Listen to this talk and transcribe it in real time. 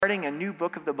Starting a new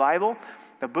book of the Bible,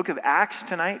 the book of Acts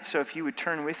tonight. So if you would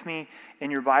turn with me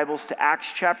in your Bibles to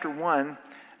Acts chapter 1,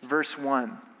 verse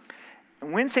 1.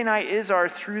 And Wednesday night is our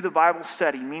Through the Bible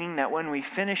study, meaning that when we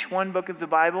finish one book of the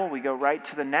Bible, we go right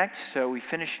to the next. So we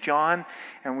finish John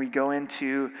and we go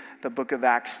into the book of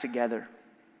Acts together.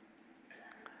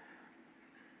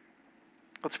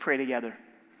 Let's pray together.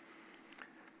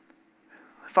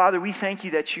 Father, we thank you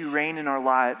that you reign in our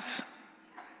lives,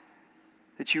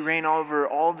 that you reign over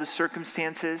all of the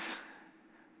circumstances,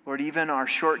 Lord, even our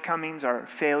shortcomings, our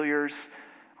failures,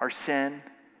 our sin.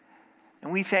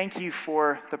 And we thank you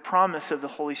for the promise of the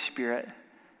Holy Spirit,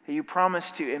 that you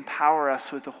promise to empower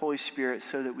us with the Holy Spirit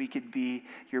so that we could be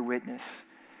your witness.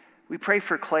 We pray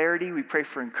for clarity, we pray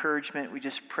for encouragement, we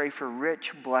just pray for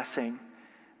rich blessing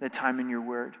the time in your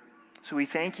word. So we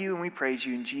thank you and we praise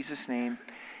you in Jesus' name,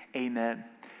 amen.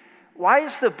 Why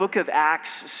is the book of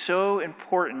Acts so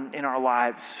important in our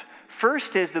lives?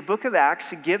 First is the book of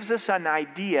Acts gives us an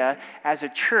idea as a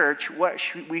church what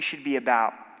we should be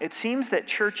about. It seems that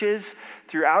churches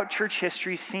throughout church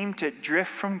history seem to drift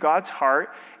from God's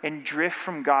heart and drift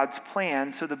from God's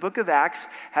plan. So the book of Acts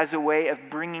has a way of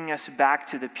bringing us back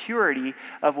to the purity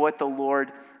of what the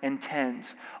Lord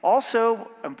intends. Also,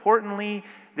 importantly,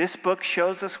 this book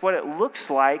shows us what it looks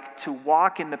like to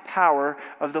walk in the power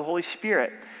of the Holy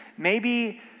Spirit.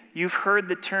 Maybe you've heard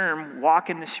the term walk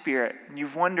in the Spirit, and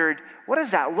you've wondered, what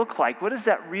does that look like? What does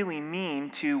that really mean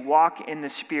to walk in the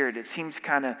Spirit? It seems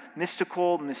kind of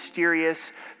mystical,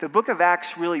 mysterious. The book of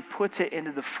Acts really puts it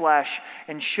into the flesh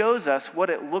and shows us what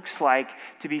it looks like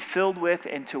to be filled with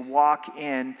and to walk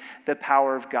in the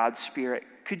power of God's Spirit.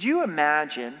 Could you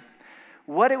imagine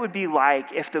what it would be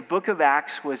like if the book of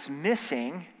Acts was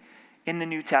missing in the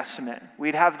New Testament?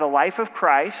 We'd have the life of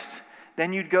Christ.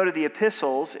 Then you'd go to the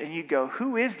epistles and you'd go,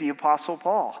 who is the Apostle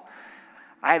Paul?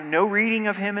 I have no reading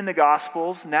of him in the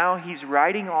Gospels. Now he's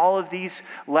writing all of these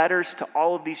letters to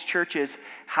all of these churches.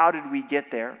 How did we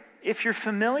get there? If you're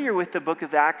familiar with the book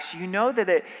of Acts, you know that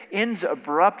it ends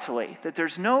abruptly, that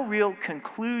there's no real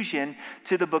conclusion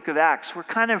to the book of Acts. We're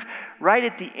kind of right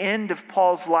at the end of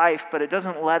Paul's life, but it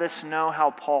doesn't let us know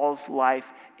how Paul's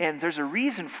life ends. There's a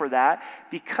reason for that,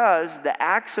 because the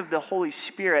acts of the Holy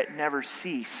Spirit never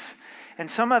cease. And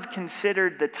some have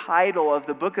considered the title of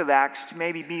the book of Acts to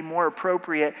maybe be more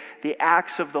appropriate, the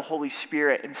Acts of the Holy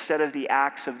Spirit instead of the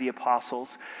Acts of the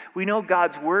Apostles. We know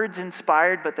God's word's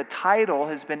inspired, but the title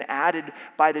has been added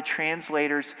by the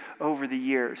translators over the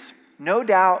years. No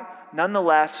doubt,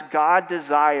 nonetheless, God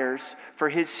desires for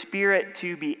his Spirit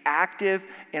to be active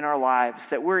in our lives,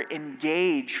 that we're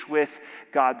engaged with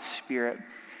God's Spirit.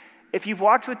 If you've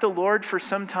walked with the Lord for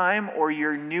some time or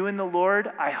you're new in the Lord,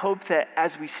 I hope that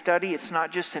as we study, it's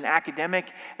not just an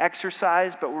academic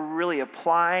exercise, but we're really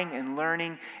applying and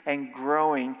learning and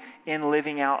growing in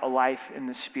living out a life in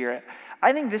the Spirit.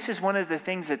 I think this is one of the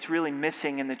things that's really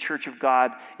missing in the Church of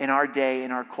God in our day,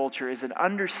 in our culture, is an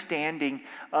understanding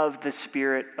of the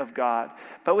Spirit of God.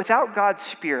 But without God's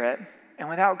Spirit and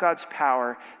without God's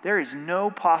power, there is no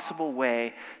possible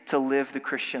way to live the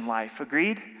Christian life.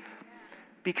 Agreed?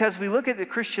 Because we look at the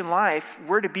Christian life,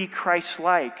 we're to be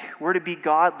Christ-like, we're to be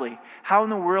godly. How in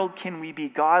the world can we be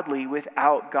godly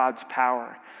without God's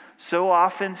power? So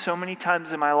often, so many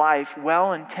times in my life,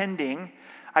 well-intending,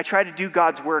 I try to do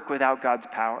God's work without God's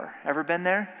power. Ever been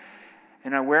there?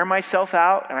 And I wear myself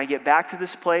out, and I get back to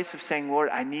this place of saying, Lord,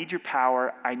 I need your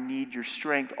power, I need your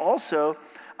strength. Also,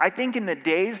 I think in the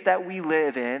days that we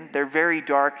live in, they're very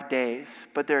dark days,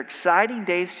 but they're exciting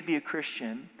days to be a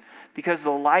Christian, because the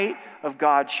light of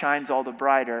God shines all the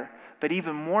brighter, but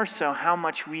even more so, how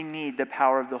much we need the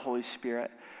power of the Holy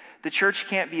Spirit. The church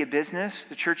can't be a business.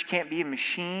 The church can't be a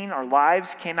machine. Our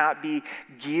lives cannot be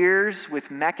gears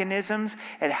with mechanisms.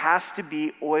 It has to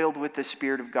be oiled with the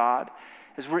Spirit of God.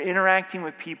 As we're interacting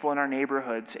with people in our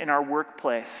neighborhoods, in our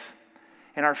workplace,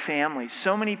 in our families,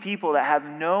 so many people that have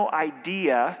no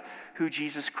idea who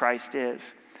Jesus Christ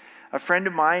is. A friend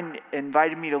of mine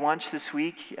invited me to lunch this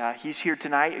week. He's here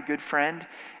tonight, a good friend,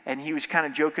 and he was kind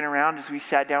of joking around as we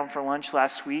sat down for lunch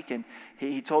last week, and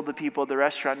he told the people at the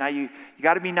restaurant, now you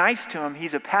got to be nice to him,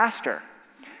 he's a pastor.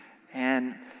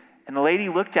 And the lady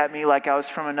looked at me like I was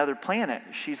from another planet.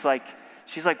 She's like,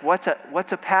 what's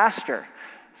a pastor?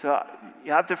 So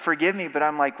you'll have to forgive me, but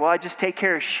I'm like, well, I just take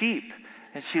care of sheep.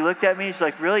 And she looked at me, she's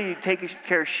like, really, you take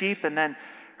care of sheep? And then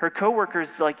her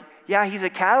coworker's like, yeah, he's a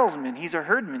cattleman, he's a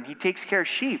herdman, he takes care of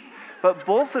sheep. but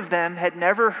both of them had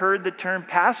never heard the term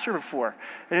pastor before.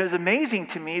 And it was amazing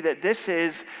to me that this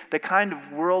is the kind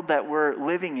of world that we're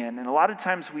living in. And a lot of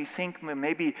times we think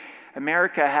maybe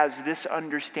America has this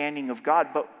understanding of God,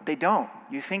 but they don't.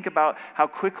 You think about how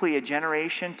quickly a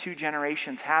generation, 2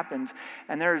 generations happens,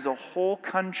 and there is a whole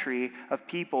country of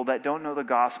people that don't know the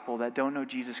gospel, that don't know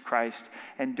Jesus Christ,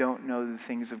 and don't know the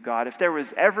things of God. If there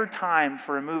was ever time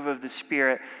for a move of the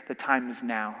Spirit, the time is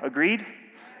now. Agreed?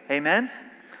 Amen?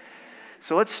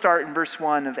 So let's start in verse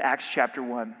 1 of Acts chapter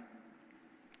 1.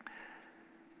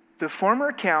 The former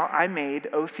account I made,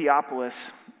 O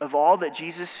Theophilus, of all that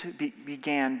Jesus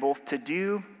began both to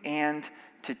do and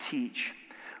to teach.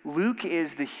 Luke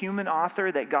is the human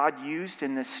author that God used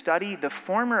in this study. The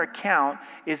former account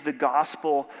is the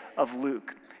Gospel of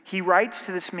Luke. He writes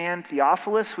to this man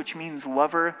Theophilus, which means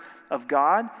lover of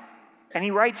God. And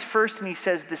he writes first and he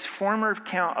says this former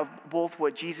account of both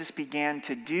what Jesus began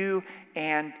to do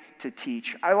and to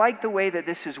teach. I like the way that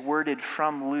this is worded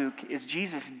from Luke, is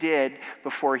Jesus did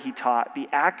before he taught. The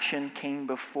action came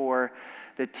before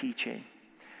the teaching.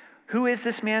 Who is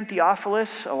this man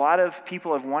Theophilus? A lot of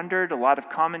people have wondered. A lot of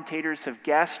commentators have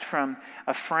guessed, from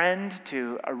a friend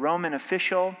to a Roman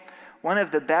official. One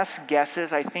of the best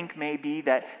guesses, I think, may be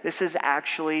that this is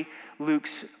actually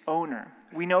Luke's owner.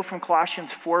 We know from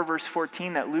Colossians 4, verse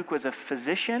 14, that Luke was a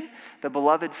physician, the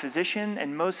beloved physician,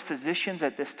 and most physicians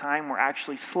at this time were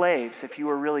actually slaves. If you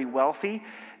were really wealthy,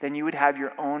 then you would have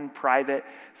your own private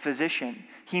physician.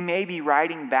 He may be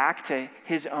writing back to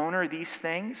his owner these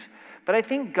things, but I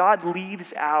think God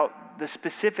leaves out the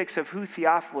specifics of who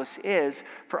Theophilus is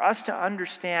for us to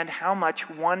understand how much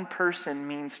one person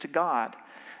means to God.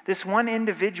 This one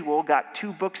individual got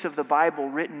 2 books of the Bible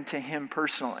written to him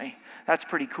personally. That's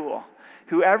pretty cool.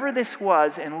 Whoever this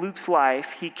was in Luke's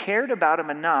life, he cared about him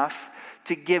enough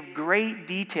to give great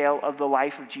detail of the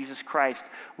life of Jesus Christ.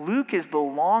 Luke is the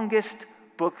longest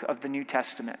book of the New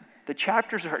Testament. The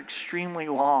chapters are extremely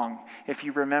long, if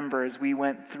you remember, as we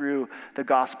went through the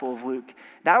Gospel of Luke.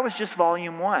 That was just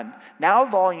volume 1. Now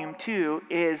volume 2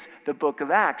 is the book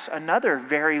of Acts, another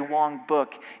very long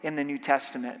book in the New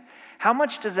Testament. How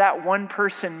much does that one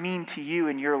person mean to you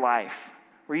in your life?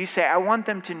 Where you say, I want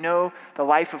them to know the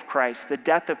life of Christ, the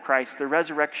death of Christ, the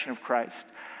resurrection of Christ.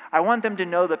 I want them to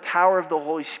know the power of the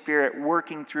Holy Spirit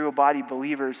working through a body of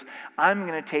believers. I'm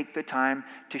going to take the time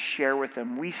to share with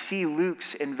them. We see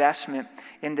Luke's investment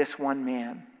in this one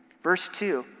man. Verse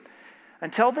 2,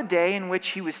 until the day in which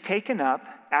he was taken up,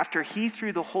 after he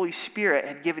through the Holy Spirit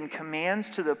had given commands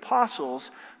to the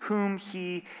apostles whom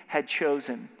he had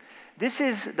chosen. This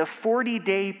is the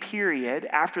 40-day period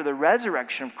after the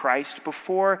resurrection of Christ,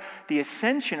 before the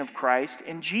ascension of Christ,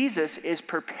 and Jesus is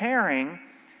preparing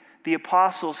the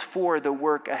apostles for the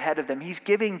work ahead of them. He's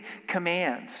giving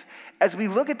commands. As we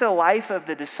look at the life of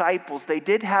the disciples, they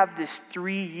did have this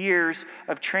 3 years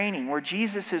of training where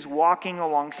Jesus is walking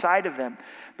alongside of them.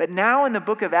 But now in the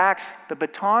book of Acts, the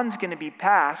baton's going to be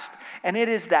passed, and it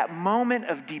is that moment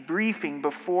of debriefing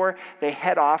before they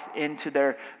head off into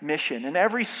their mission. And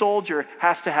every soldier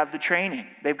has to have the training.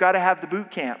 They've got to have the boot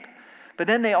camp. But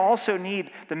then they also need,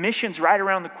 the mission's right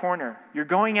around the corner. You're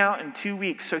going out in 2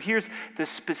 weeks. So here's the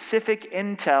specific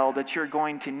intel that you're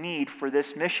going to need for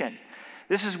this mission.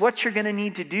 This is what you're going to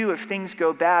need to do if things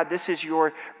go bad. This is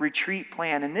your retreat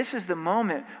plan. And this is the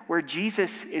moment where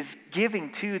Jesus is giving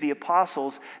to the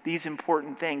apostles these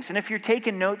important things. And if you're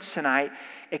taking notes tonight,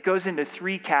 it goes into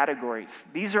 3 categories.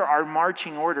 These are our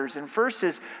marching orders. And first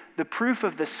is the proof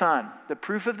of the Son. The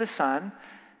proof of the Son.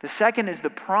 The second is the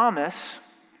promise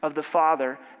of the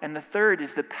Father. And the third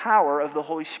is the power of the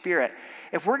Holy Spirit.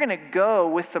 If we're going to go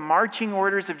with the marching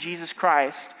orders of Jesus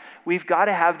Christ, we've got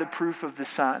to have the proof of the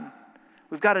Son.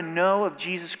 We've got to know of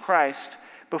Jesus Christ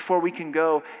before we can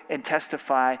go and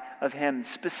testify of him,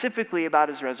 specifically about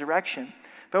his resurrection.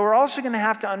 But we're also going to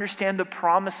have to understand the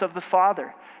promise of the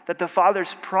Father, that the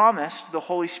Father's promised the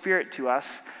Holy Spirit to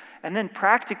us, and then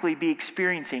practically be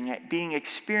experiencing it,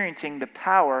 experiencing the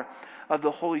power of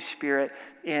the Holy Spirit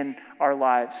in our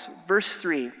lives. Verse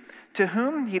 3, to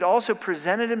whom he'd also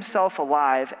presented himself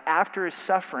alive after his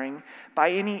suffering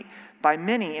by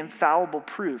many infallible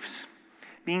proofs,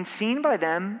 being seen by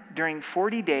them during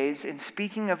 40 days and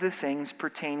speaking of the things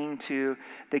pertaining to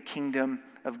the kingdom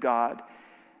of God.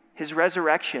 His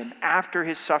resurrection after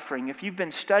his suffering. If you've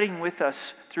been studying with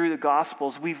us through the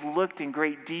Gospels, we've looked in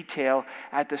great detail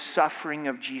at the suffering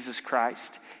of Jesus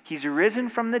Christ. He's risen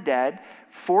from the dead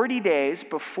 40 days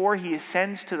before he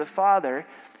ascends to the Father.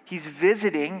 He's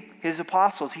visiting his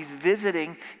apostles. He's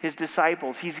visiting his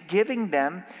disciples. He's giving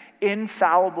them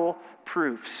infallible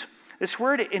proofs. This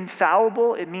word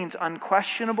infallible, it means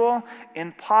unquestionable,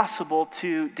 impossible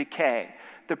to decay.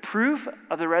 The proof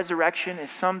of the resurrection is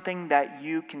something that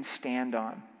you can stand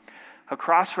on. A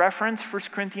cross-reference, 1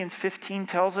 Corinthians 15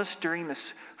 tells us during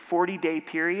this 40-day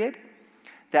period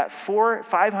that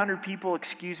 500 people,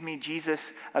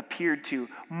 Jesus appeared to,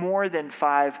 more than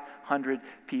 500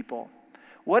 people.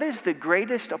 What is the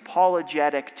greatest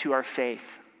apologetic to our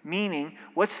faith? Meaning,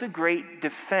 what's the great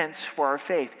defense for our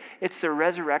faith? It's the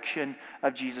resurrection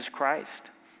of Jesus Christ.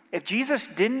 If Jesus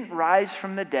didn't rise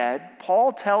from the dead,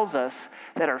 Paul tells us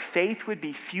that our faith would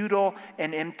be futile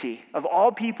and empty. Of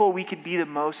all people, we could be the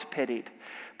most pitied.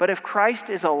 But if Christ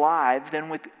is alive, then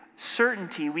with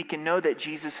certainty we can know that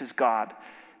Jesus is God,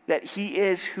 that he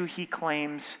is who he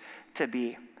claims to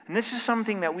be. And this is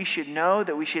something that we should know,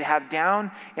 that we should have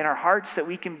down in our hearts, that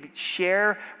we can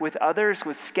share with others,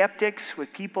 with skeptics,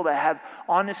 with people that have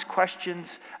honest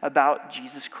questions about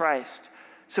Jesus Christ.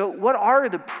 So what are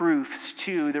the proofs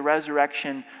to the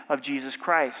resurrection of Jesus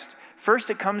Christ? First,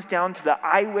 it comes down to the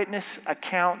eyewitness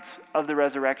accounts of the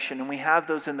resurrection, and we have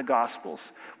those in the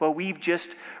Gospels. Well, we've just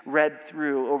read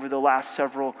through over the last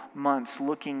several months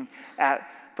looking at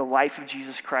the life of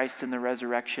Jesus Christ and the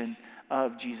resurrection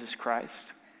of Jesus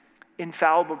Christ.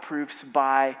 Infallible proofs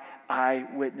by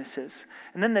eyewitnesses.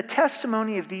 And then the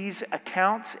testimony of these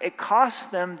accounts, it costs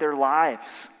them their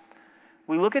lives.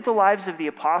 We look at the lives of the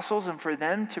apostles, and for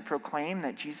them to proclaim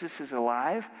that Jesus is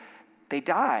alive, they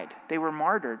died. They were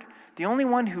martyred. The only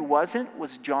one who wasn't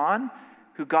was John,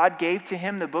 who God gave to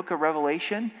him the book of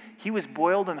Revelation. He was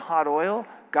boiled in hot oil.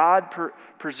 God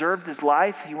preserved his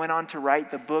life. He went on to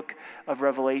write the book of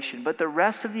Revelation. But the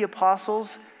rest of the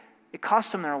apostles, it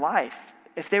cost them their life.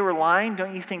 If they were lying,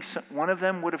 don't you think one of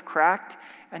them would have cracked?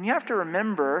 And you have to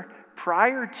remember,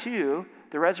 prior to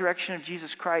the resurrection of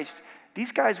Jesus Christ,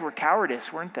 these guys were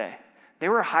cowardice, weren't they? They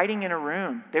were hiding in a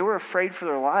room. They were afraid for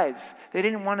their lives. They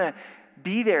didn't want to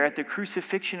be there at the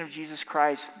crucifixion of Jesus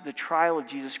Christ, the trial of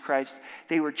Jesus Christ.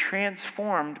 They were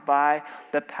transformed by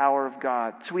the power of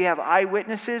God. So we have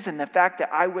eyewitnesses, and the fact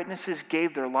that eyewitnesses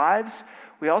gave their lives.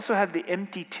 We also have the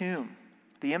empty tomb.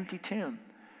 The empty tomb.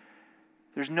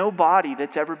 There's no body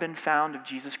that's ever been found of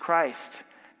Jesus Christ.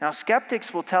 Now,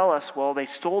 skeptics will tell us, well, they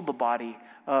stole the body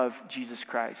of Jesus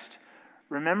Christ.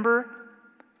 Remember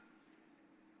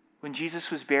when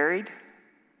Jesus was buried,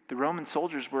 the Roman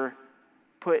soldiers were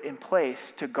put in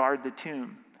place to guard the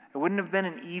tomb. It wouldn't have been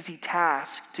an easy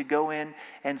task to go in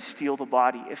and steal the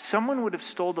body. If someone would have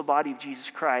stole the body of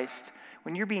Jesus Christ,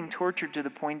 when you're being tortured to the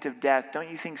point of death, don't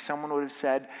you think someone would have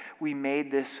said, we made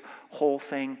this whole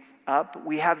thing up?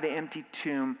 We have the empty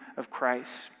tomb of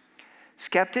Christ.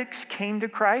 Skeptics came to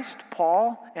Christ,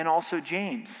 Paul, and also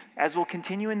James. As we'll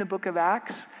continue in the book of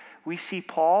Acts, we see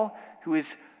Paul, who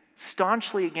is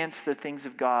staunchly against the things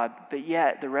of God, but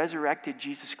yet the resurrected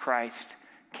Jesus Christ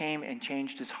came and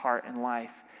changed his heart and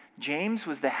life. James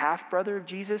was the half-brother of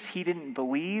Jesus. He didn't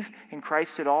believe in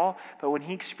Christ at all, but when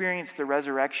he experienced the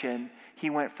resurrection, he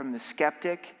went from the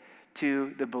skeptic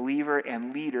to the believer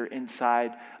and leader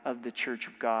inside of the church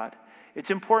of God.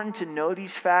 It's important to know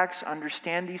these facts,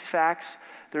 understand these facts.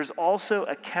 There's also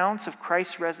accounts of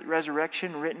Christ's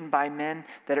resurrection written by men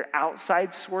that are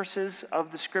outside sources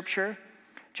of the scripture.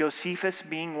 Josephus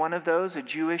being one of those, a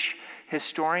Jewish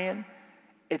historian.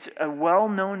 It's a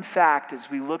well-known fact as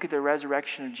we look at the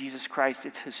resurrection of Jesus Christ.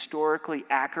 It's historically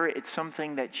accurate. It's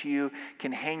something that you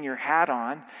can hang your hat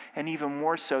on, and even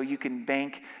more so, you can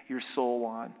bank your soul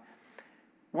on.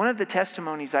 One of the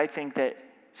testimonies I think that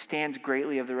stands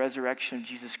greatly of the resurrection of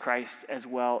Jesus Christ as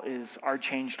well is our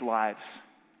changed lives.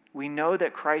 We know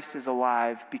that Christ is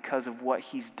alive because of what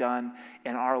he's done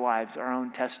in our lives, our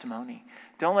own testimony.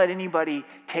 Don't let anybody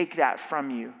take that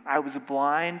from you. I was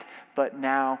blind, but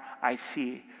now I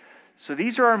see. So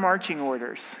these are our marching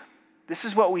orders. This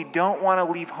is what we don't want to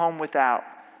leave home without.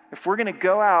 If we're going to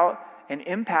go out and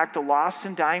impact a lost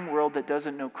and dying world that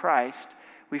doesn't know Christ,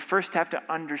 we first have to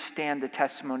understand the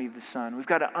testimony of the Son. We've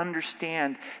got to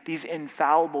understand these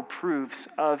infallible proofs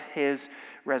of his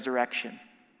resurrection.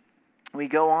 We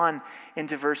go on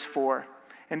into verse 4.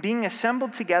 And being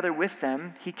assembled together with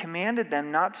them, he commanded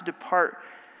them not to depart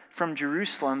from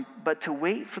Jerusalem, but to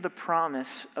wait for the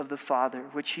promise of the Father,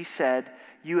 which he said,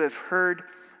 you have heard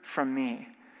from me.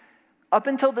 Up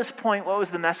until this point, what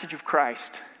was the message of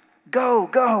Christ? Go,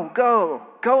 go, go.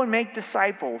 Go and make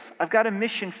disciples. I've got a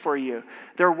mission for you.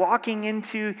 They're walking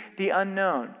into the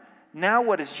unknown. Now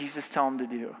what does Jesus tell them to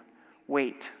do?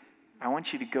 Wait. I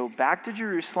want you to go back to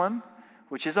Jerusalem,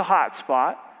 which is a hot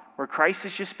spot, where Christ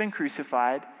has just been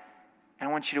crucified, and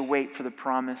I want you to wait for the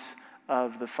promise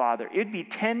of the Father. It would be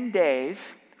 10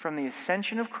 days from the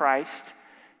ascension of Christ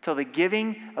till the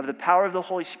giving of the power of the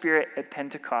Holy Spirit at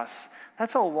Pentecost.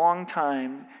 That's a long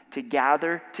time to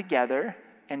gather together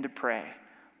and to pray.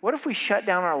 What if we shut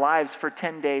down our lives for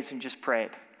 10 days and just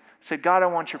prayed? Said, God, I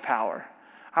want your power.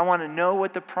 I want to know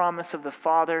what the promise of the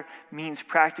Father means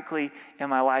practically in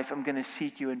my life. I'm going to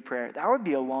seek you in prayer. That would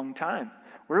be a long time.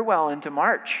 We're well into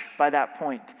March by that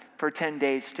point for 10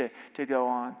 days to go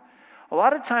on. A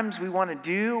lot of times we want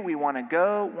to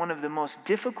go. One of the most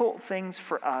difficult things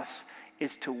for us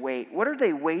is to wait. What are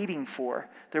they waiting for?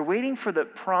 They're waiting for the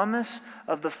promise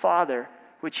of the Father,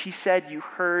 which he said, you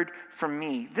heard from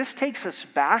me. This takes us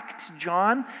back to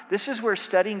John. This is where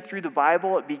studying through the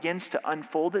Bible, it begins to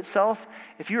unfold itself.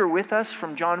 If you were with us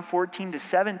from John 14 to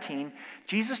 17,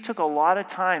 Jesus took a lot of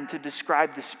time to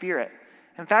describe the Spirit.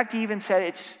 In fact, he even said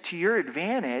it's to your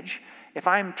advantage if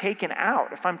I'm taken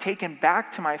out, if I'm taken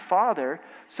back to my Father,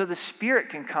 so the Spirit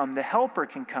can come, the Helper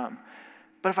can come.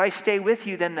 But if I stay with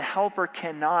you, then the Helper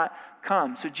cannot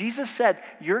come. So Jesus said,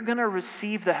 you're going to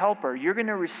receive the Helper. You're going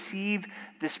to receive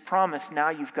this promise. Now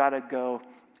you've got to go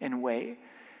and wait.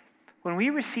 When we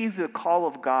receive the call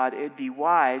of God, it'd be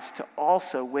wise to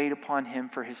also wait upon him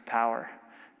for his power.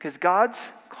 Because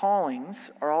God's callings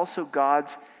are also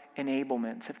God's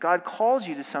enablements. If God calls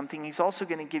you to something, he's also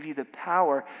going to give you the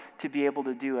power to be able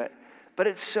to do it. But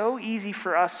it's so easy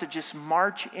for us to just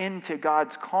march into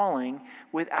God's calling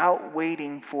without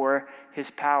waiting for his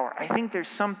power. I think there's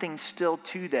something still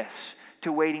to this,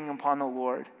 to waiting upon the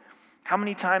Lord. How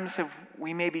many times have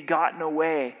we maybe gotten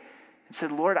away and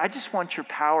said, Lord, I just want your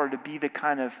power to be the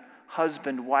kind of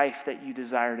husband, wife that you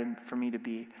desired for me to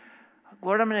be.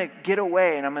 Lord, I'm going to get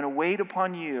away and I'm going to wait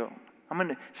upon you. I'm going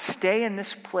to stay in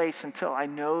this place until I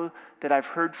know that I've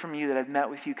heard from you, that I've met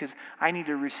with you, because I need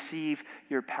to receive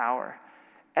your power.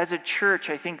 As a church,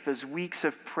 I think those weeks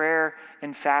of prayer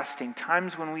and fasting,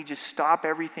 times when we just stop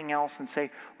everything else and say,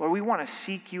 Lord, we want to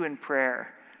seek you in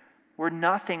prayer. We're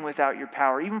nothing without your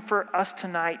power. Even for us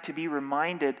tonight to be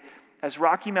reminded as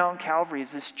Rocky Mountain Calvary,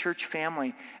 as this church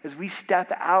family, as we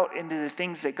step out into the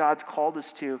things that God's called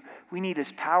us to, we need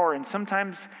his power. And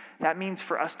sometimes that means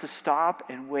for us to stop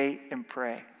and wait and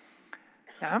pray.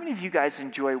 Now, how many of you guys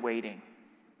enjoy waiting?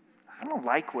 I don't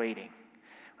like waiting.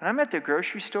 When I'm at the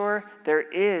grocery store, there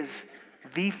is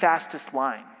the fastest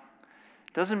line.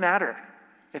 It doesn't matter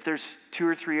if there's 2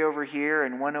 or 3 over here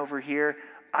and 1 over here.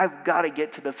 I've got to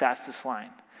get to the fastest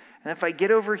line. And if I get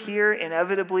over here,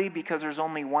 inevitably, because there's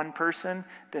only one person,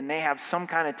 then they have some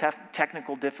kind of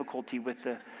technical difficulty with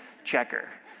the checker.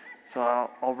 So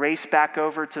I'll race back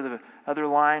over to the other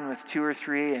line with 2 or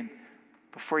 3, and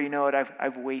before you know it,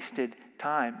 I've wasted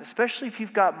time, especially if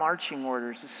you've got marching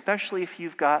orders, especially if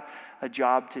you've got a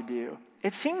job to do.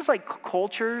 It seems like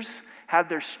cultures have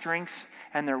their strengths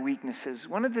and their weaknesses.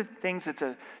 One of the things that's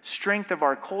a strength of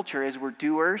our culture is we're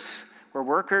doers. We're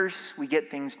workers, we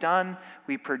get things done,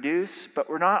 we produce, but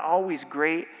we're not always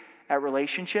great at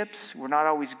relationships. We're not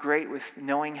always great with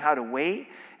knowing how to wait.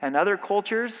 And other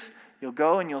cultures, you'll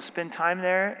go and you'll spend time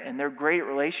there, and they're great at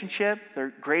relationship.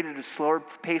 They're great at a slower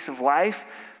pace of life.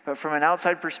 But from an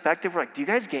outside perspective, we're like, do you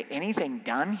guys get anything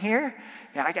done here?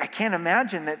 Yeah, I can't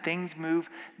imagine that things move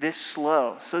this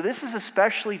slow. So this is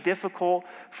especially difficult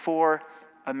for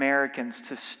Americans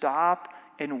to stop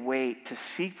and wait, to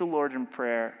seek the Lord in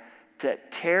prayer, to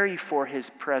tarry for his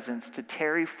presence, to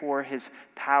tarry for his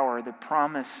power, the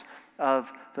promise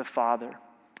of the Father.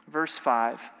 Verse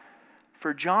 5,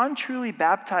 for John truly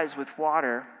baptized with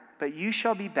water, but you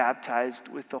shall be baptized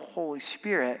with the Holy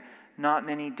Spirit not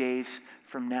many days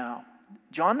from now.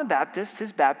 John the Baptist,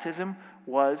 his baptism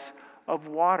was of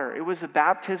water. It was a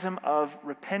baptism of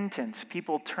repentance,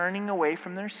 people turning away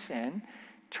from their sin,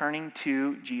 turning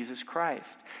to Jesus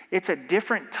Christ. It's a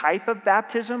different type of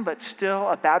baptism, but still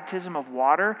a baptism of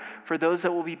water for those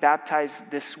that will be baptized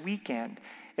this weekend.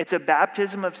 It's a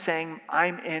baptism of saying,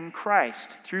 I'm in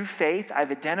Christ. Through faith,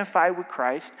 I've identified with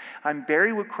Christ, I'm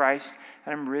buried with Christ,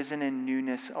 and I'm risen in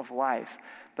newness of life.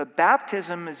 But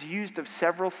baptism is used of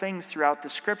several things throughout the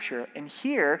scripture, and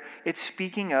here it's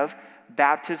speaking of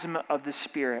baptism of the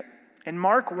Spirit. In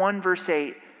Mark 1, verse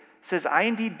 8, says, I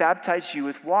indeed baptize you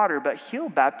with water, but he'll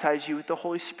baptize you with the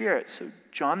Holy Spirit. So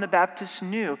John the Baptist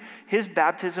knew his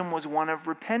baptism was one of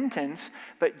repentance,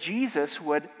 but Jesus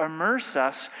would immerse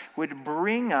us, would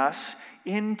bring us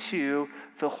into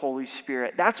the Holy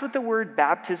Spirit. That's what the word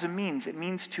baptism means. It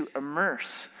means to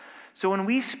immerse. So when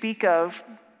we speak of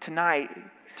tonight,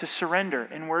 to surrender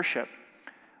in worship,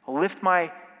 I'll lift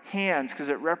my hands because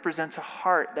it represents a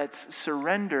heart that's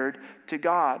surrendered to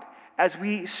God. As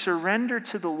we surrender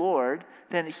to the Lord,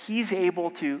 then he's able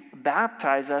to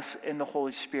baptize us in the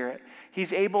Holy Spirit.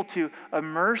 He's able to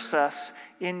immerse us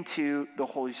into the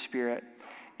Holy Spirit.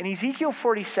 In Ezekiel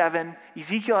 47,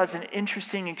 Ezekiel has an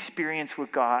interesting experience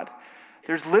with God.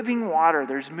 There's living water,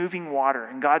 there's moving water,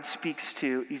 and God speaks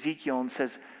to Ezekiel and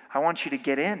says, I want you to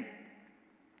get in,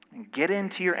 and get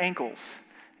into your ankles.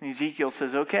 And Ezekiel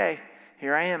says, okay,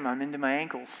 here I am, I'm into my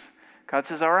ankles. God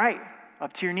says, all right,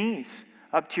 up to your knees,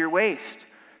 up to your waist,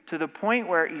 to the point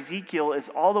where Ezekiel is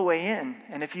all the way in.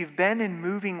 And if you've been in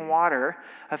moving water,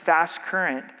 a fast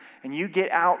current, and you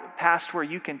get out past where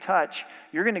you can touch,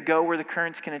 you're going to go where the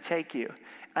current's going to take you.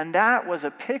 And that was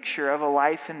a picture of a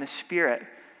life in the Spirit.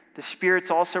 The Spirit's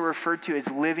also referred to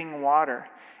as living water.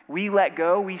 We let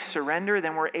go, we surrender,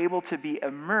 then we're able to be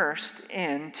immersed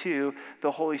into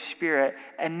the Holy Spirit.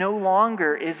 And no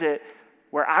longer is it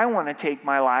where I want to take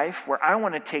my life, where I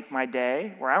want to take my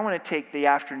day, where I want to take the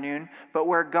afternoon, but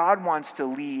where God wants to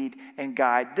lead and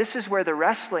guide. This is where the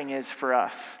wrestling is for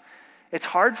us. It's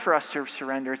hard for us to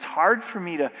surrender. It's hard for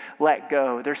me to let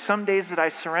go. There's some days that I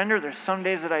surrender. There's some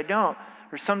days that I don't.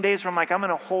 There's some days where I'm like, I'm going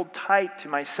to hold tight to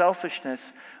my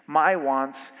selfishness, my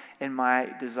wants, and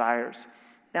my desires.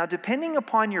 Now, depending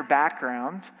upon your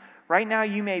background, right now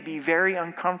you may be very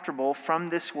uncomfortable from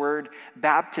this word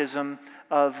baptism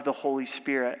of the Holy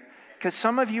Spirit. Because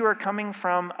some of you are coming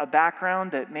from a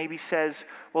background that maybe says,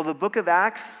 well, the book of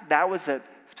Acts, that was a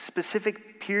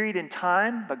specific period in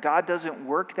time, but God doesn't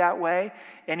work that way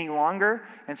any longer.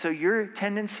 And so your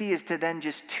tendency is to then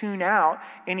just tune out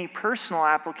any personal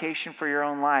application for your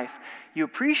own life. You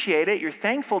appreciate it, you're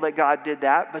thankful that God did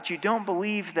that, but you don't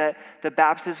believe that the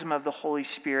baptism of the Holy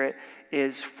Spirit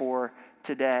is for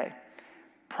today.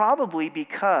 Probably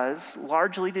because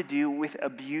largely to do with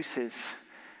abuses.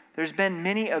 There's been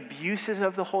many abuses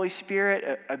of the Holy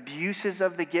Spirit, abuses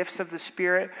of the gifts of the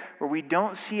Spirit, where we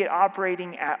don't see it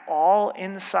operating at all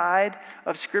inside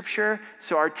of Scripture.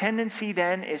 So our tendency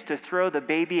then is to throw the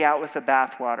baby out with the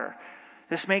bathwater.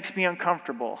 This makes me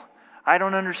uncomfortable. I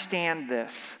don't understand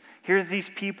this. Here's these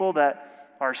people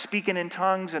that are speaking in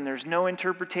tongues and there's no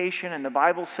interpretation, and the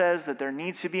Bible says that there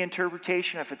needs to be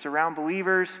interpretation if it's around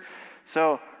believers.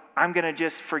 So I'm going to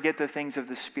just forget the things of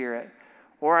the Spirit.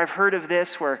 Or I've heard of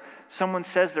this where someone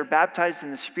says they're baptized in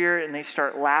the Spirit and they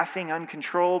start laughing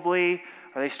uncontrollably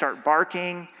or they start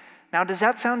barking. Now, does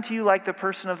that sound to you like the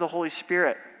person of the Holy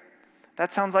Spirit?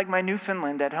 That sounds like my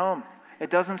Newfoundland at home. It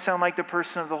doesn't sound like the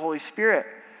person of the Holy Spirit,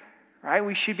 right?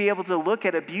 We should be able to look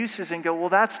at abuses and go, well,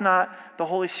 that's not the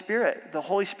Holy Spirit. The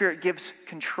Holy Spirit gives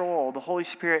control. The Holy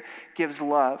Spirit gives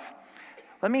love.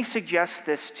 Let me suggest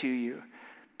this to you.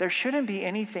 There shouldn't be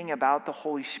anything about the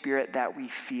Holy Spirit that we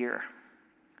fear,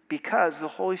 because the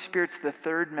Holy Spirit's the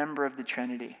third member of the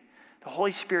Trinity. The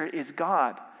Holy Spirit is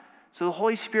God. So the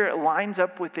Holy Spirit lines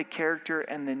up with the character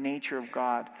and the nature of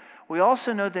God. We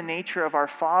also know the nature of our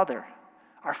Father.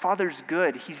 Our Father's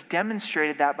good. He's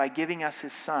demonstrated that by giving us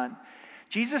his Son.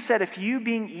 Jesus said, if you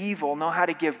being evil know how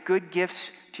to give good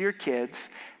gifts to your kids,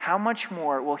 how much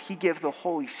more will he give the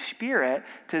Holy Spirit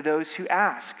to those who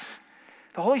asks?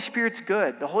 The Holy Spirit's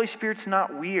good. The Holy Spirit's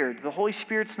not weird. The Holy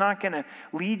Spirit's not going to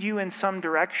lead you in some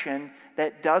direction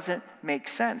that doesn't make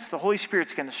sense. The Holy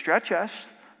Spirit's going to stretch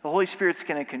us. The Holy Spirit's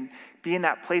going to be in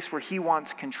that place where he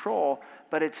wants control,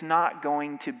 but it's not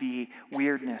going to be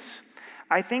weirdness.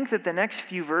 I think that the next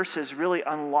few verses really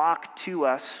unlock to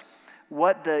us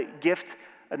what the gift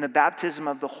and the baptism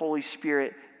of the Holy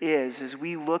Spirit is as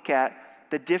we look at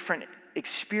the different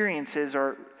experiences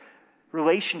or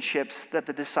relationships that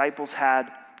the disciples had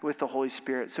with the Holy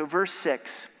Spirit. So verse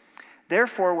 6,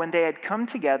 therefore, when they had come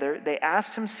together, they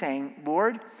asked him, saying,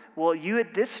 Lord, will you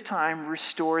at this time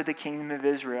restore the kingdom of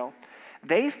Israel?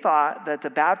 They thought that the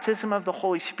baptism of the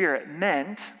Holy Spirit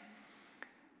meant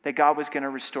that God was going to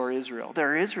restore Israel.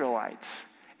 They're Israelites.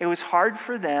 It was hard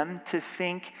for them to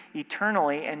think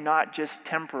eternally and not just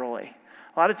temporally.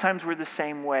 A lot of times we're the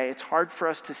same way. It's hard for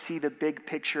us to see the big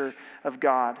picture of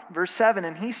God. Verse 7,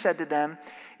 and he said to them,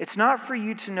 it's not for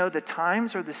you to know the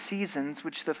times or the seasons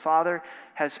which the Father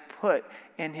has put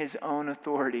in his own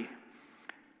authority.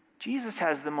 Jesus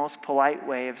has the most polite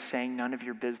way of saying none of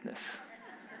your business.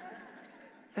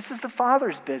 This is the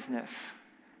Father's business.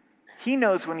 He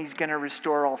knows when he's going to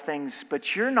restore all things,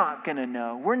 but you're not going to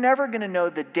know. We're never going to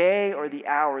know the day or the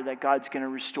hour that God's going to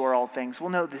restore all things. We'll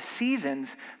know the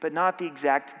seasons, but not the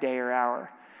exact day or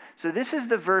hour. So this is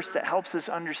the verse that helps us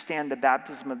understand the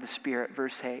baptism of the Spirit,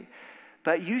 verse 8.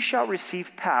 But you shall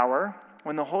receive power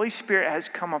when the Holy Spirit has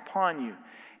come upon you,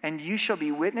 and you shall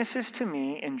be witnesses to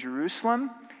me in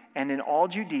Jerusalem and in all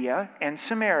Judea and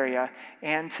Samaria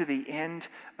and to the end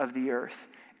of the earth.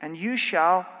 And you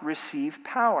shall receive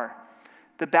power.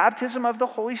 The baptism of the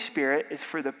Holy Spirit is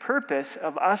for the purpose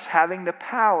of us having the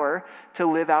power to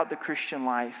live out the Christian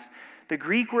life. The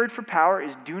Greek word for power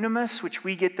is dunamis, which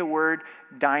we get the word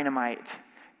dynamite.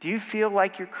 Do you feel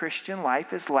like your Christian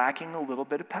life is lacking a little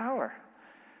bit of power?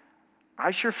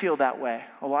 I sure feel that way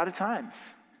a lot of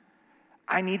times.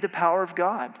 I need the power of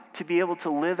God to be able to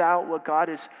live out what God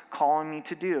is calling me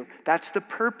to do. That's the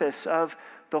purpose of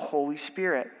the Holy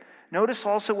Spirit. Notice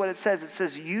also what it says. It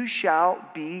says, you shall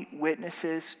be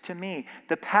witnesses to me.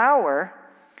 The power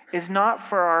is not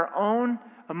for our own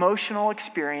emotional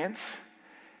experience.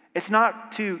 It's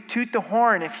not to toot the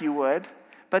horn, if you would,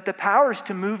 but the power is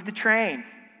to move the train.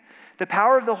 The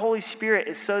power of the Holy Spirit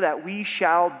is so that we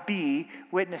shall be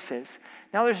witnesses.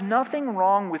 Now, there's nothing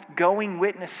wrong with going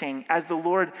witnessing as the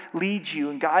Lord leads you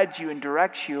and guides you and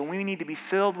directs you, and we need to be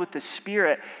filled with the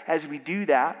Spirit as we do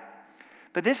that.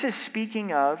 But this is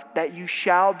speaking of that you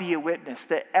shall be a witness,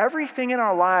 that everything in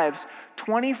our lives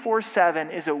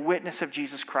 24/7 is a witness of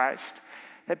Jesus Christ.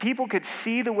 That people could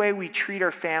see the way we treat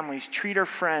our families, treat our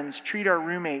friends, treat our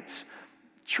roommates,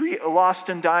 treat a lost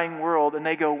and dying world, and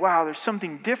they go, wow, there's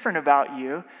something different about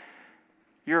you.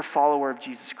 You're a follower of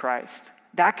Jesus Christ.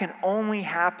 That can only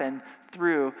happen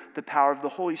through the power of the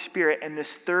Holy Spirit and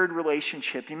this third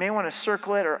relationship. You may want to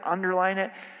circle it or underline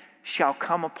it, shall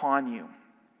come upon you.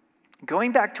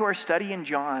 Going back to our study in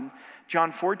John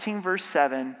 14, verse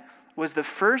 7, was the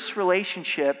first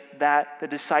relationship that the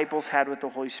disciples had with the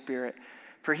Holy Spirit.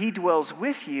 For he dwells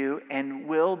with you and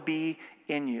will be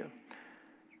in you.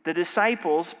 The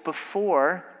disciples,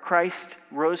 before Christ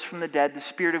rose from the dead, the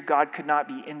Spirit of God could not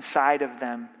be inside of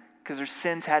them because their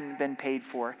sins hadn't been paid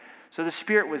for. So the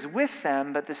Spirit was with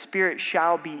them, but the Spirit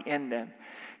shall be in them.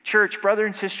 Church, brother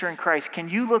and sister in Christ, can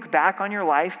you look back on your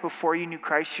life before you knew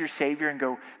Christ your Savior and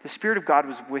go, the Spirit of God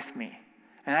was with me,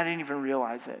 and I didn't even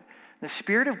realize it. The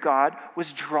Spirit of God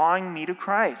was drawing me to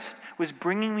Christ, was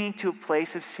bringing me to a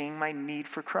place of seeing my need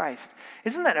for Christ.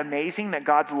 Isn't that amazing that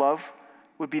God's love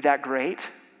would be that great?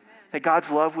 Amen. That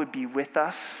God's love would be with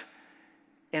us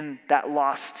in that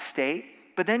lost state?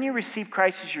 But then you receive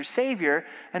Christ as your Savior,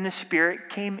 and the Spirit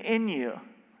came in you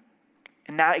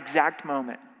in that exact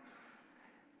moment.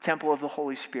 Temple of the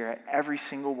Holy Spirit, every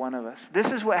single one of us.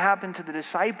 This is what happened to the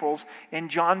disciples in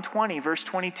John 20, verse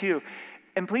 22.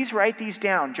 And please write these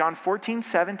down. John 14,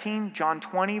 17, John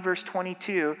 20, verse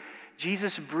 22.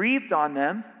 Jesus breathed on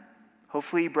them.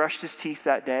 Hopefully he brushed his teeth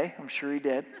that day. I'm sure he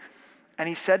did. And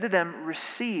he said to them,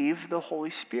 receive the Holy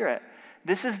Spirit.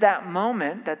 This is that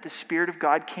moment that the Spirit of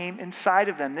God came inside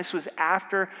of them. This was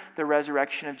after the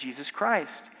resurrection of Jesus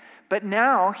Christ. But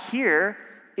now here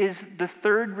is the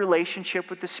third relationship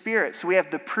with the Spirit. So we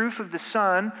have the proof of the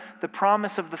Son, the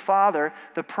promise of the Father.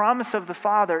 The promise of the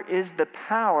Father is the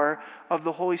power of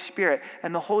the Holy Spirit.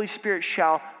 And the Holy Spirit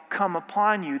shall come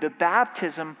upon you, the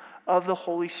baptism of the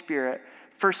Holy Spirit.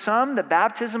 For some, the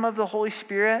baptism of the Holy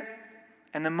Spirit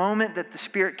and the moment that the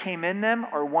Spirit came in them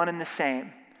are one and the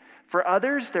same. For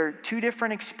others, they're two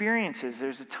different experiences.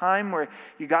 There's a time where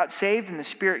you got saved and the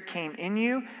Spirit came in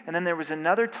you, and then there was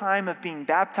another time of being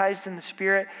baptized in the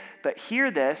Spirit. But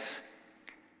hear this,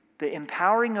 the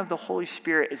empowering of the Holy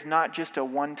Spirit is not just a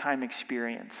one-time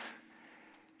experience.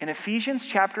 In Ephesians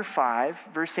chapter 5,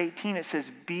 verse 18, it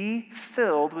says, be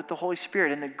filled with the Holy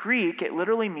Spirit. In the Greek, it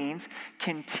literally means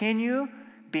continue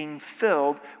being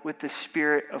filled with the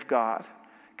Spirit of God.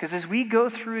 Because as we go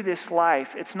through this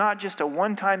life, it's not just a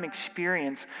one-time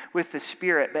experience with the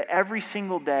Spirit, but every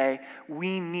single day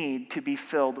we need to be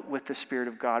filled with the Spirit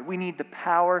of God. We need the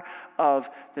power of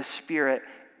the Spirit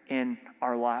in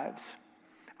our lives.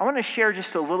 I want to share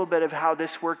just a little bit of how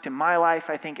this worked in my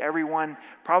life. I think everyone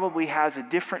probably has a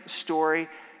different story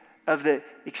of the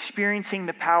experiencing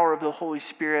the power of the Holy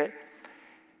Spirit.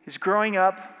 Is growing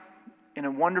up in a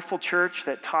wonderful church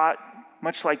that taught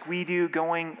much like we do,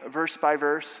 going verse by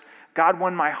verse, God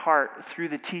won my heart through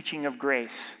the teaching of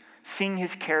grace, seeing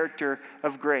his character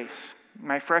of grace.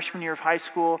 My freshman year of high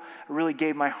school, I really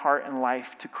gave my heart and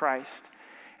life to Christ.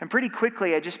 And pretty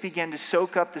quickly, I just began to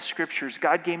soak up the scriptures.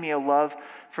 God gave me a love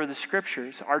for the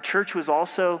scriptures. Our church was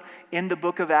also in the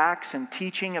book of Acts and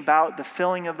teaching about the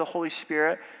filling of the Holy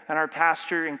Spirit. And our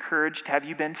pastor encouraged, have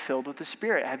you been filled with the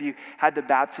Spirit? Have you had the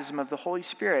baptism of the Holy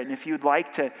Spirit? And if you'd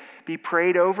like to be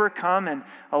prayed over, come and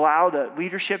allow the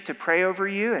leadership to pray over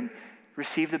you and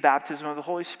receive the baptism of the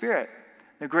Holy Spirit.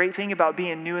 The great thing about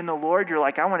being new in the Lord, you're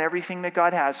like, I want everything that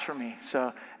God has for me.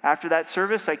 So after that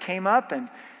service, I came up and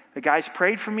the guys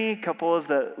prayed for me, a couple of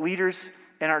the leaders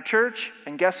in our church,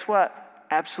 and guess what?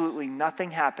 Absolutely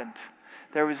nothing happened.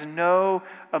 There was no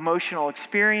emotional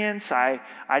experience. I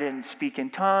didn't speak in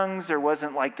tongues. There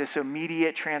wasn't like this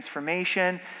immediate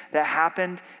transformation that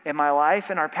happened in my life.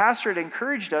 And our pastor had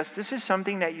encouraged us, this is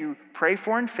something that you pray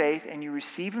for in faith and you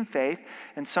receive in faith.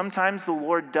 And sometimes the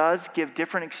Lord does give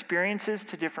different experiences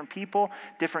to different people,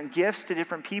 different gifts to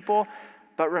different people.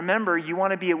 But remember, you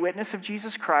want to be a witness of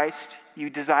Jesus Christ. You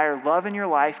desire love in your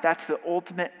life. That's the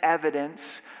ultimate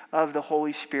evidence of the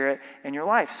Holy Spirit in your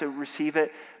life. So receive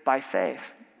it by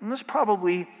faith. And it was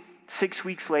probably 6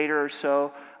 weeks later or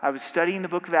so, I was studying the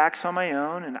book of Acts on my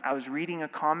own, and I was reading a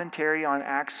commentary on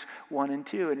Acts 1 and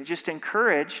 2. And it just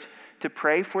encouraged to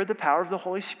pray for the power of the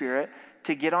Holy Spirit,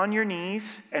 to get on your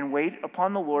knees and wait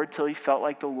upon the Lord till you felt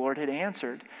like the Lord had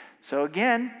answered. So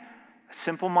again,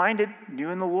 simple-minded, new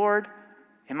in the Lord,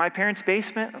 in my parents'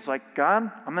 basement, I was like, God,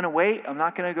 I'm going to wait. I'm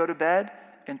not going to go to bed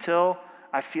until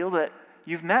I feel that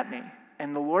you've met me.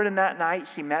 And the Lord in that night,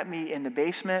 he met me in the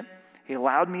basement. He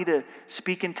allowed me to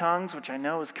speak in tongues, which I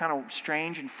know is kind of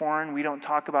strange and foreign. We don't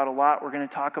talk about a lot. We're going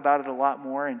to talk about it a lot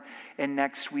more in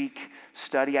next week's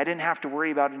study. I didn't have to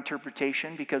worry about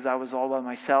interpretation because I was all by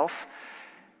myself.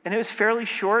 And it was fairly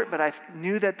short, but I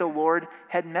knew that the Lord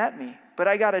had met me. But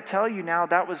I got to tell you now,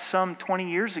 that was some 20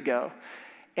 years ago.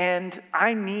 And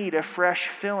I need a fresh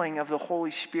filling of the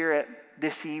Holy Spirit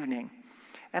this evening.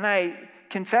 And I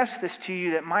confess this to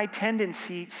you, that my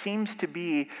tendency seems to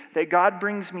be that God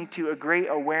brings me to a great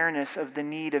awareness of the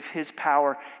need of his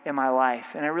power in my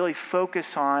life. And I really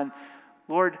focus on,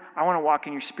 Lord, I want to walk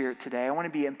in your Spirit today. I want to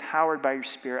be empowered by your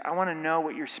Spirit. I want to know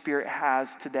what your Spirit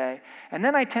has today. And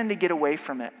then I tend to get away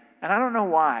from it. And I don't know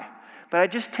why, but I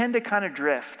just tend to kind of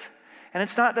drift. And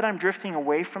it's not that I'm drifting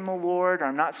away from the Lord or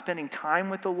I'm not spending time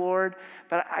with the Lord,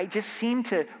 but I just seem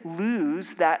to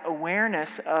lose that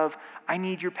awareness of, I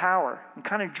need your power, and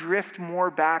kind of drift more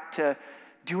back to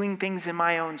doing things in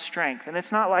my own strength. And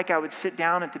it's not like I would sit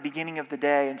down at the beginning of the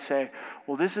day and say,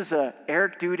 well, this is a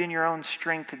Eric, do it in your own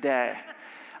strength day.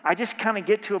 I just kind of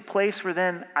get to a place where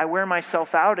then I wear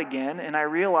myself out again and I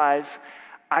realize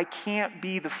I can't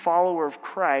be the follower of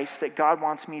Christ that God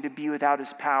wants me to be without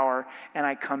his power. And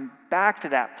I come back to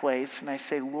that place and I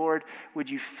say, Lord, would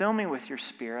you fill me with your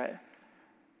Spirit?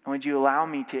 And would you allow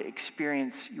me to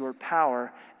experience your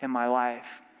power in my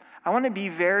life? I want to be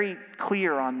very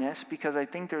clear on this because I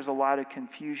think there's a lot of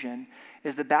confusion,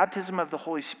 is the baptism of the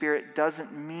Holy Spirit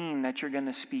doesn't mean that you're going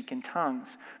to speak in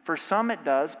tongues. For some it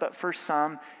does, but for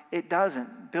some it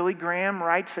doesn't. Billy Graham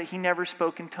writes that he never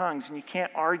spoke in tongues, and you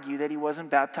can't argue that he wasn't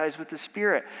baptized with the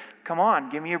Spirit. Come on,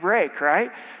 give me a break,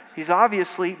 right? He's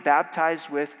obviously baptized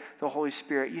with the Holy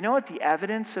Spirit. You know what the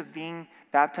evidence of being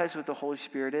baptized with the Holy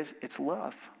Spirit is? It's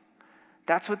love.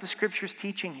 That's what the Scripture's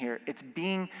teaching here. It's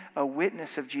being a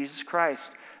witness of Jesus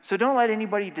Christ. So don't let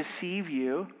anybody deceive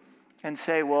you and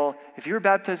say, well, if you were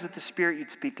baptized with the Spirit,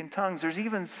 you'd speak in tongues. There's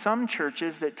even some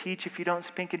churches that teach if you don't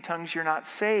speak in tongues, you're not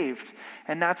saved.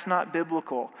 And that's not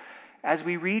biblical. As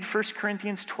we read 1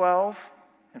 Corinthians 12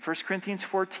 and 1 Corinthians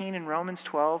 14 and Romans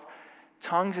 12,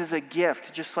 tongues is a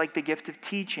gift, just like the gift of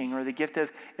teaching or the gift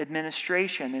of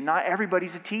administration. And not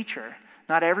everybody's a teacher.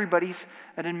 Not everybody's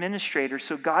an administrator.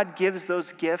 So God gives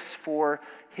those gifts for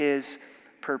his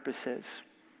purposes.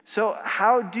 So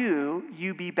how do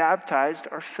you be baptized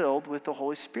or filled with the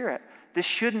Holy Spirit? This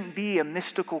shouldn't be a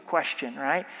mystical question,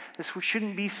 right? This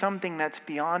shouldn't be something that's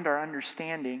beyond our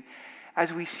understanding.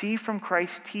 As we see from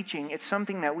Christ's teaching, it's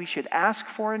something that we should ask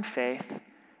for in faith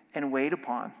and wait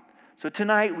upon. So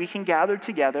tonight we can gather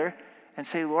together and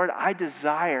say, Lord, I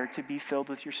desire to be filled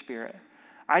with your Spirit.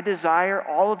 I desire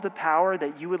all of the power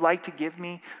that you would like to give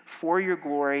me for your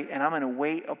glory, and I'm going to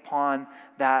wait upon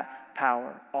that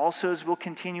power. Also, as we'll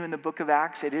continue in the book of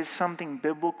Acts, it is something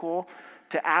biblical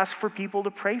to ask for people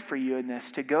to pray for you in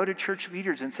this, to go to church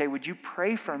leaders and say, would you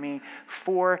pray for me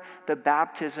for the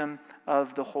baptism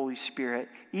of the Holy Spirit?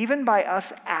 Even by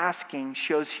us asking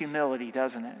shows humility,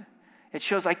 doesn't it? It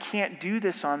shows I can't do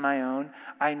this on my own.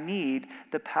 I need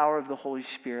the power of the Holy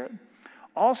Spirit.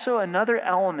 Also, another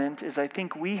element is I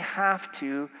think we have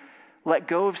to let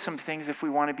go of some things if we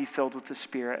want to be filled with the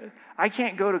Spirit. I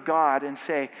can't go to God and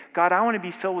say, God, I want to be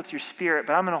filled with your Spirit,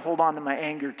 but I'm going to hold on to my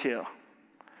anger too.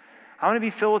 I want to be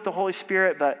filled with the Holy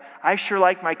Spirit, but I sure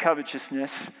like my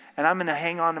covetousness, and I'm going to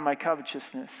hang on to my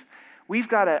covetousness. We've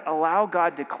got to allow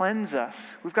God to cleanse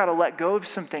us. We've got to let go of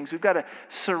some things. We've got to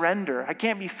surrender. I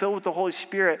can't be filled with the Holy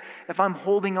Spirit if I'm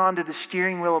holding on to the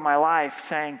steering wheel of my life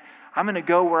saying, I'm going to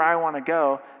go where I want to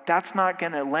go. That's not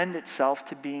going to lend itself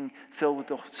to being filled with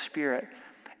the Spirit.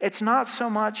 It's not so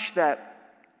much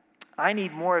that I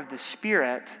need more of the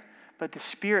Spirit, but the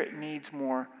Spirit needs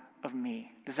more of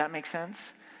me. Does that make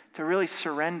sense? To really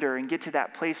surrender and get to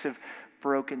that place of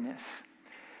brokenness.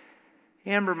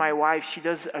 Amber, my wife, she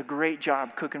does a great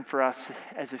job cooking for us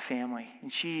as a family.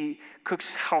 And she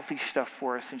cooks healthy stuff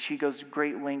for us, and she goes to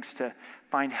great lengths to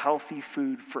find healthy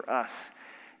food for us.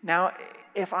 Now,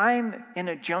 if I'm in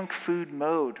a junk food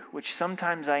mode, which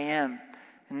sometimes I am,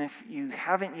 and if you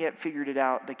haven't yet figured it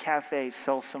out, the cafe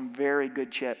sells some very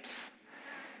good chips.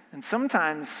 And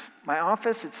sometimes my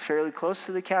office, it's fairly close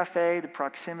to the cafe, the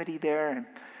proximity there, and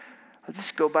I'll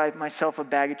just go buy myself a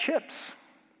bag of chips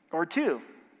or two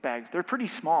bags. They're pretty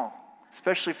small,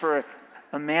 especially for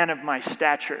a man of my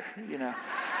stature,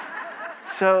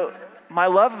 So my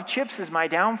love of chips is my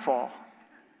downfall.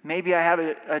 Maybe I have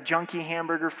a junky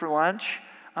hamburger for lunch.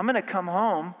 I'm going to come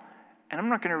home, and I'm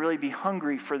not going to really be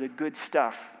hungry for the good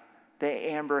stuff that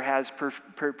Amber has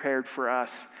prepared for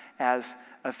us as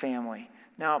a family.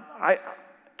 Now,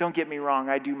 don't get me wrong,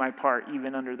 I do my part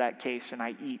even under that case, and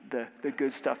I eat the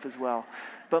good stuff as well.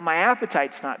 But my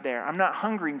appetite's not there. I'm not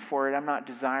hungering for it. I'm not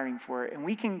desiring for it. And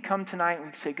we can come tonight and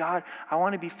we can say, God, I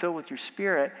want to be filled with your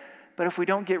Spirit. But if we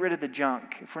don't get rid of the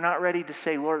junk, if we're not ready to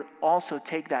say, Lord, also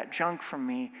take that junk from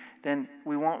me, then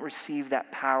we won't receive that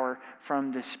power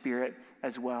from the Spirit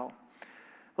as well.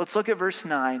 Let's look at verse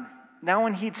 9. Now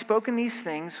when he'd spoken these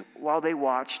things while they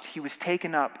watched, he was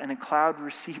taken up, and a cloud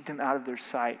received him out of their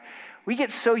sight. We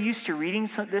get so used to reading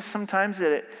this sometimes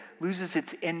that it loses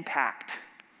its impact.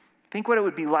 Think what it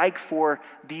would be like for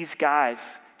these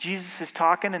guys. Jesus is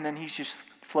talking, and then he's just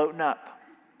floating up.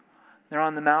 They're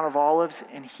on the Mount of Olives,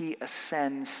 and he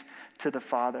ascends to the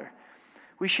Father.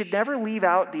 We should never leave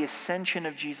out the ascension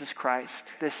of Jesus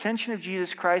Christ. The ascension of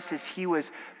Jesus Christ is he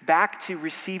was back to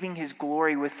receiving his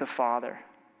glory with the Father.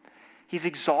 He's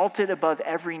exalted above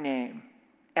every name.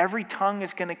 Every tongue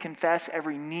is going to confess,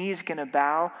 every knee is going to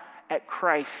bow at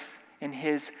Christ in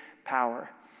his power.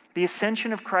 The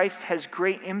ascension of Christ has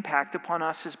great impact upon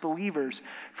us as believers.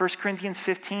 1 Corinthians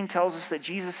 15 tells us that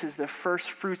Jesus is the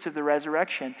first fruits of the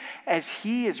resurrection. As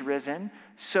he is risen,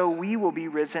 so we will be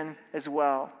risen as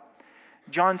well.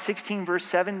 John 16 verse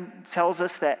 7 tells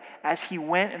us that as he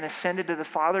went and ascended to the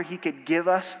Father, he could give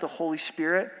us the Holy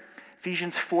Spirit.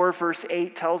 Ephesians 4 verse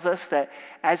 8 tells us that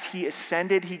as he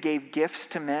ascended, he gave gifts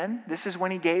to men. This is when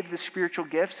he gave the spiritual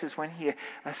gifts, is when he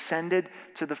ascended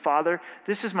to the Father.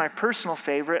 This is my personal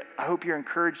favorite. I hope you're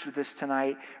encouraged with this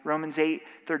tonight. Romans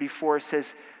 8:34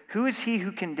 says, "Who is he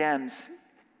who condemns?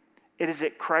 It is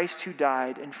at Christ who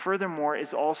died, and furthermore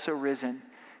is also risen,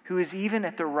 who is even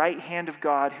at the right hand of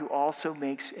God, who also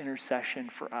makes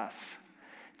intercession for us."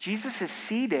 Jesus is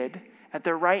seated at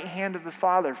the right hand of the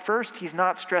Father. First, he's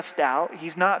not stressed out.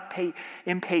 He's not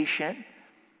impatient.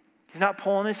 He's not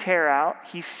pulling his hair out.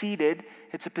 He's seated.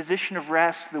 It's a position of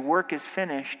rest. The work is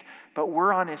finished, but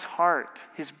we're on his heart.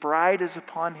 His bride is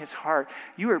upon his heart.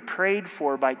 You are prayed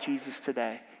for by Jesus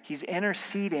today. He's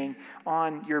interceding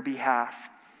on your behalf.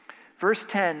 Verse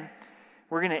 10,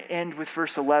 we're going to end with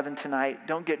verse 11 tonight.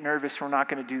 Don't get nervous. We're not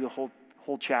going to do the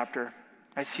whole chapter.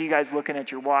 I see you guys looking at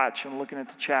your watch and looking at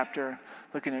the chapter,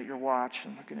 looking at your watch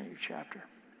and looking at your chapter.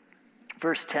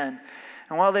 Verse 10,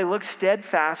 and while they looked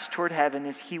steadfast toward heaven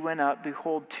as he went up,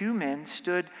 behold, two men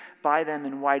stood by them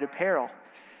in white apparel,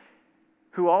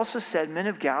 who also said, "Men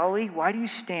of Galilee, why do you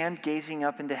stand gazing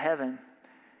up into heaven?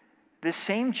 This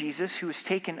same Jesus who was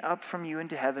taken up from you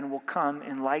into heaven will come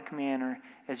in like manner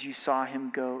as you saw him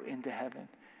go into heaven."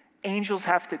 Angels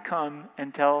have to come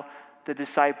and tell the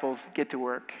disciples, get to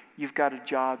work. You've got a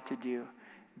job to do.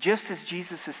 Just as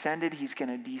Jesus ascended, he's going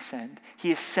to descend.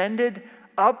 He ascended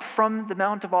up from the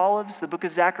Mount of Olives. The book of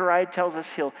Zechariah tells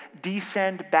us he'll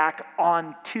descend back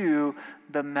onto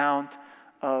the Mount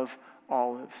of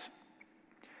Olives.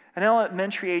 An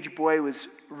elementary age boy was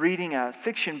reading a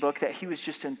fiction book that he was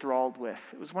just enthralled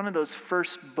with. It was one of those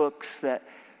first books that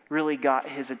really got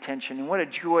his attention. And what a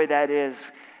joy that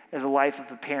is as a life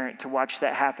of a parent to watch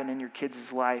that happen in your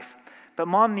kids' life. But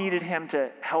mom needed him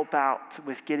to help out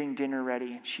with getting dinner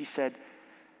ready. She said,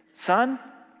 "Son,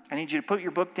 I need you to put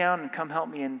your book down and come help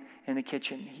me in the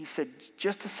kitchen." He said,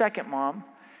 "Just a second, Mom,"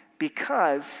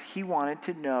 because he wanted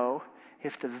to know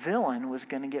if the villain was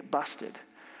going to get busted.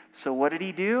 So what did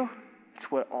he do?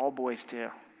 It's what all boys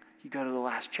do. You go to the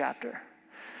last chapter,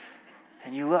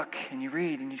 and you look, and you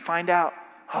read, and you find out,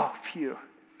 oh, phew,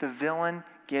 the villain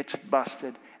gets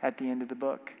busted at the end of the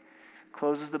book.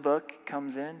 Closes the book,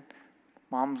 comes in.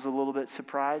 Mom's a little bit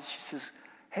surprised. She says,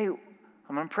 "Hey,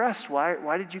 I'm impressed.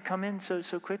 Why did you come in so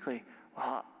quickly?"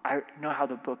 "Well, I know how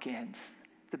the book ends.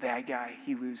 The bad guy,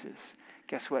 he loses."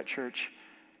 Guess what, church?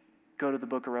 Go to the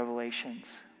book of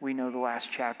Revelations. We know the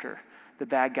last chapter. The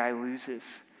bad guy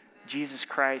loses. Jesus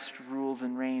Christ rules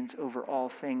and reigns over all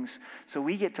things. So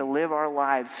we get to live our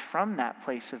lives from that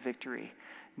place of victory.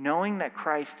 knowing that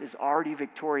Christ is already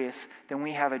victorious, then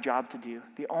we have a job to do.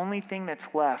 The only thing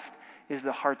that's left is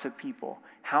the hearts of people.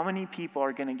 How many people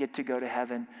are going to get to go to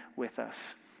heaven with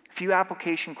us? A few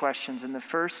application questions, and the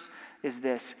first is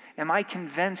this: am I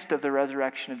convinced of the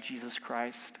resurrection of Jesus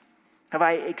Christ? Have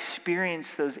I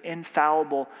experienced those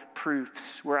infallible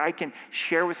proofs where I can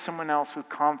share with someone else with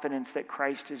confidence that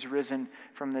Christ is risen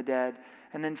from the dead?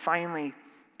 And then finally,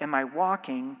 am I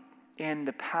walking in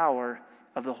the power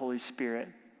of the Holy Spirit?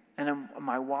 And am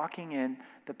I walking in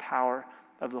the power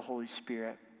of the Holy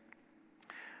Spirit?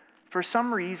 For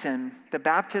some reason, the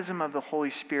baptism of the Holy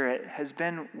Spirit has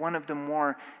been one of the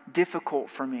more difficult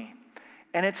for me.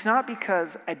 And it's not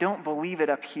because I don't believe it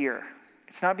up here.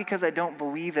 It's not because I don't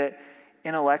believe it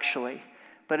intellectually.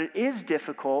 But it is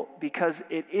difficult because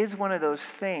it is one of those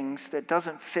things that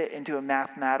doesn't fit into a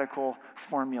mathematical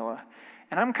formula.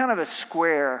 And I'm kind of a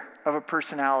square of a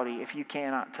personality, if you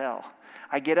cannot tell.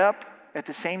 I get up at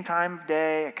the same time of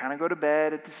day. I kind of go to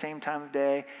bed at the same time of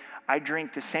day. I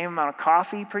drink the same amount of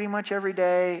coffee pretty much every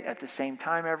day at the same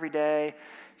time every day.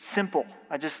 Simple.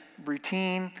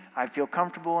 Routine. I feel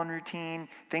comfortable in routine,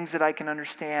 things that I can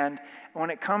understand. And when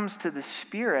it comes to the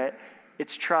Spirit,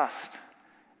 it's trust.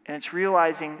 And it's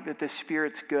realizing that the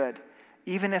Spirit's good,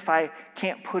 even if I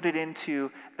can't put it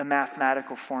into a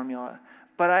mathematical formula.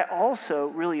 But I also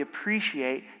really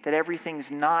appreciate that everything's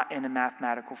not in a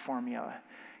mathematical formula.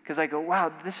 Because I go,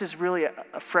 wow, this is really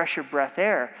a fresh of breath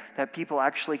air that people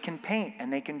actually can paint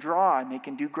and they can draw and they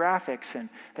can do graphics and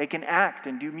they can act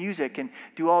and do music and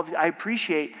do all of this. I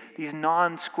appreciate these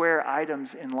non-square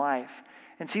items in life.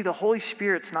 And see, the Holy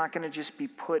Spirit's not going to just be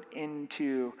put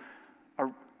into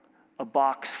a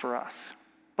box for us.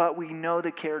 But we know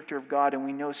the character of God and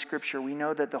we know Scripture. We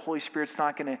know that the Holy Spirit's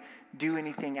not going to do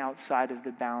anything outside of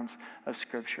the bounds of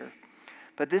Scripture.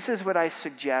 But this is what I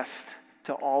suggest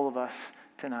to all of us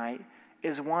tonight,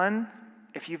 is one,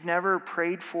 if you've never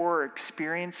prayed for or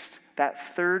experienced that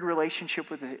third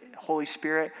relationship with the Holy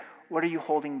Spirit, what are you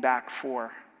holding back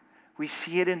for? We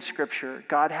see it in Scripture.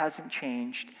 God hasn't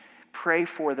changed. Pray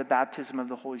for the baptism of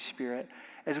the Holy Spirit.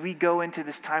 As we go into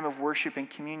this time of worship and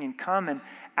communion, come and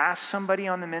ask somebody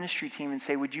on the ministry team and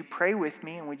say, would you pray with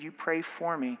me and would you pray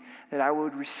for me that I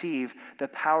would receive the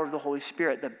power of the Holy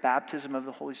Spirit, the baptism of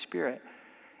the Holy Spirit?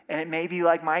 And it may be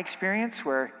like my experience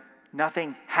where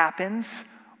nothing happens,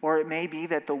 or it may be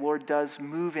that the Lord does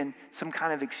move in some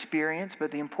kind of experience,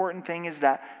 but the important thing is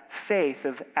that faith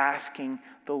of asking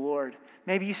the Lord.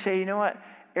 Maybe you say, you know what,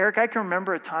 Eric, I can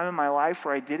remember a time in my life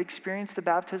where I did experience the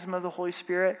baptism of the Holy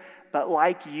Spirit, but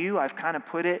like you, I've kind of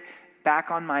put it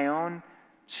back on my own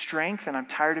strength, and I'm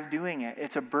tired of doing it.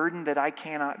 It's a burden that I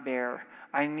cannot bear.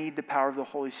 I need the power of the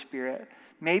Holy Spirit.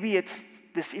 Maybe it's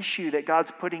this issue that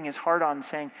God's putting his heart on,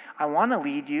 saying, I want to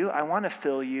lead you, I want to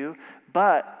fill you,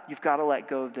 but you've got to let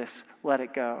go of this. Let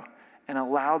it go and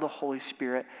allow the Holy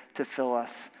Spirit to fill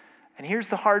us. And here's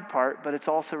the hard part, but it's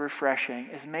also refreshing,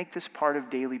 is make this part of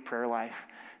daily prayer life.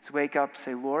 So wake up,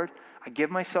 say, Lord, I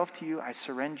give myself to you, I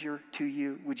surrender to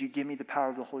you. Would you give me the power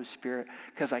of the Holy Spirit?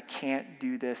 Because I can't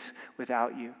do this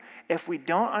without you. If we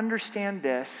don't understand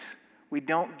this, we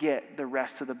don't get the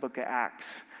rest of the book of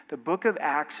Acts. The book of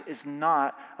Acts is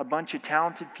not a bunch of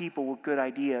talented people with good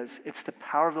ideas. It's the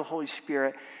power of the Holy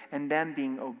Spirit and them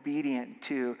being obedient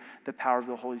to the power of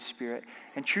the Holy Spirit.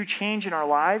 And true change in our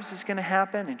lives is going to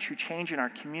happen, and true change in our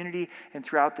community and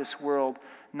throughout this world,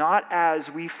 not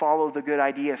as we follow the good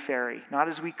idea fairy, not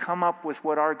as we come up with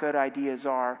what our good ideas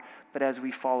are, but as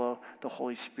we follow the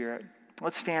Holy Spirit.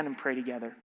 Let's stand and pray together.